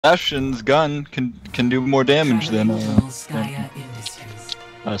Bastion's gun can do more damage than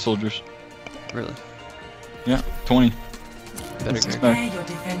soldiers. Really? Yeah, 20. Better character.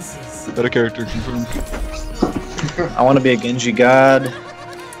 Better character confirmed. I want to be a Genji god.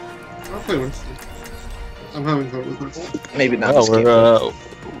 I'll play Winston. I'm having fun with Winston. Maybe not.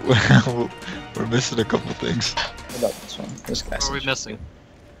 Oh, we're missing a couple things. What about this one? This guy. What are we missing?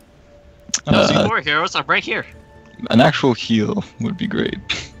 Four heroes. I'm right here. An actual heal would be great.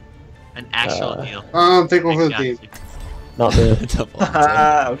 An actual heal. Take over the team. Not the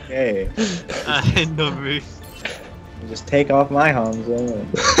Ah, okay. No move. Just take off my Hanzo.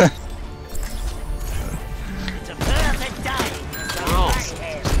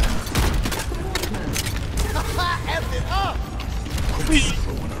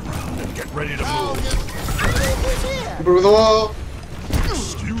 Get ready to move. Over the wall.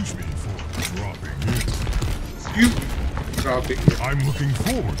 Excuse me for dropping in. Dropping. I'm looking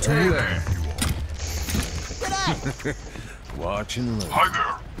forward to working with you all. Watch and learn. Hi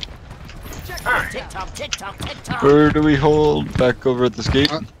there. Tick tock, tick tock, tick tock. Where do we hold? Back over at this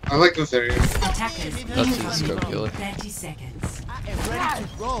gate? I like this area. That's the scope killer. 30 seconds. I am ready to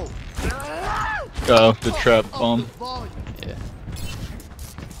go. Oh, the trap bomb. Yeah.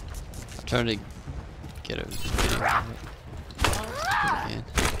 I'm trying to get a video of it.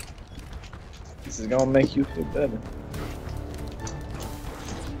 This is gonna make you feel better.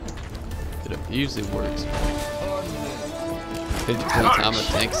 It usually works. 50% of the time a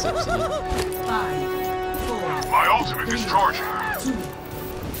tank steps in it. 5, 4, My ultimate is charging. 2,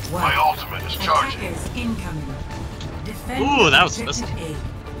 1. My ultimate is charging. Attackers incoming. Defend Ooh, that was objective missing.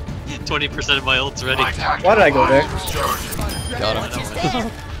 A. 20% of my ult's ready. Why did I go there? Got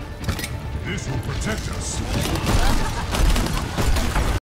him. This will protect us.